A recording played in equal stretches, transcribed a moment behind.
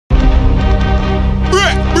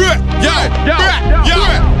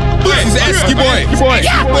He's an Esky boy.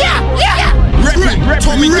 Reppin',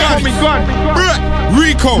 Tommy Gunz.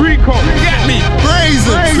 Riko. Get me?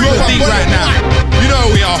 Brazen. Real deep right now. You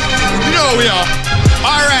know we are.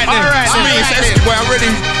 Alright then. It's me, it's Esky boy. I'm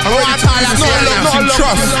ready. I'm ready to some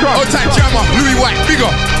trust. Old time jammer, Louis White,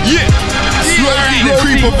 bigger. Yeah. Slow deep,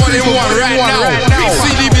 Creeper Volume 1 right now. Big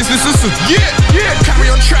CD business, listen. Yeah. Carry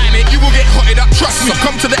on trying it, you will get hotted up, trust me.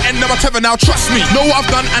 Come to the end of my tether now, trust me. Know what I've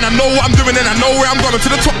done and I know what I'm doing and I know where I'm going to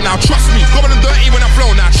the top now, trust me. Going and dirty when I flow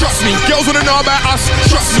now, trust me. Girls wanna know about us,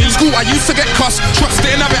 trust me. School I used to get cussed, trust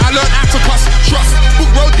it and have it, I learned how to cuss, trust. Book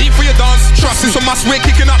road deep for your dance, trust me. So my we're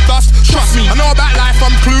kicking up dust, trust me. I know about life,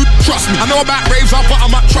 I'm clued, trust me. I know about raves, I'll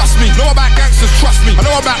bottom up, trust me. Know about gangsters, trust me. I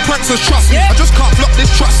know about pranksters, trust me. I just can't flop this,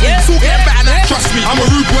 trust me. It's all getting better now, trust me. I'm a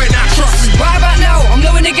rude boy now, trust me. Right about now, I'm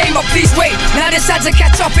blowing the game up, please wait. Now decide to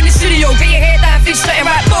catch up in the studio. Get your hair down, think straight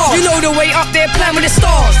right bars. You know the way up there, playing with the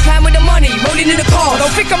stars. Playing with the money, rolling in the car.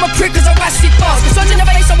 Don't think I'm a prick cause I ride sleep fast. Cause such in the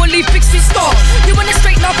face, I will leave big street stars. You want to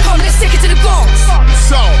straighten up, come, let's take it to the gongs.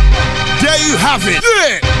 So, there you have it.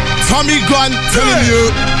 Tommy Gunz telling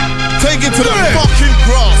you, take it to the fucking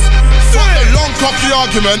grass. Fuck the long cocky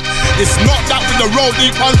argument. It's not that with the roll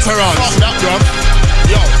deep entourage. Fuck that, bruv.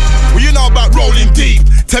 Yo, well you know about rolling deep.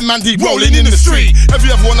 10 man deep rolling in the street. Every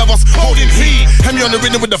other one of us holding heat. Hemi on the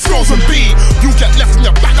rhythm with the frozen beat. You get left in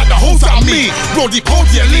your back like the holes out of me. Roll deep, hold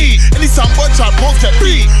your lead. Anytime one child pose get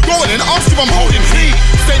beat. Rolling, ask if I'm holding heat.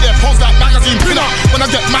 Stay there, pose that magazine pinner. When I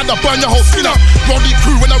get mad, I burn your whole skin up. Roll deep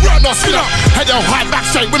crew when I run, no skin up. Head held high, back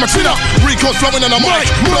straight with my chin up. Riko's flowing on the mic,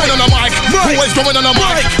 blowing on the mic. Always going on the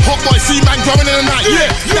mic. Hot boy, see man growing in the night. Yeah,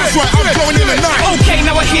 that's right, I'm growing in the night. Okay,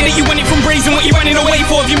 now I hear that you went it from Brazen. What you running away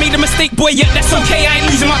for? If you made a mistake, boy, yeah, that's okay. I ain't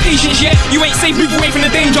losing my patience yet. You ain't safe, move away from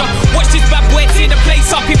the danger. Watch this bad boy tear the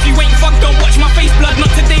place up. If you ain't fucked, don't watch my face blood.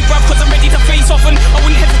 Not today, bruv, cause I'm ready to face off. And I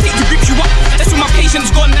wouldn't hesitate to grip you up. That's when my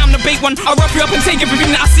patience gone, now I'm the bait one. I'll rough you up and take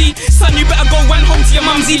everything that I see. Son, you better go run home to your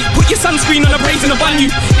mumsy. Put your sunscreen on a Brazen and bun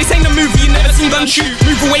you. This ain't a movie, you never seen Gunz shoot.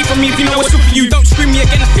 Move away from me if you know what's good for you. Don't scream me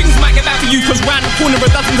again, things might get bad for you. Cause round the corner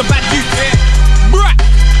are dozens of bad youth.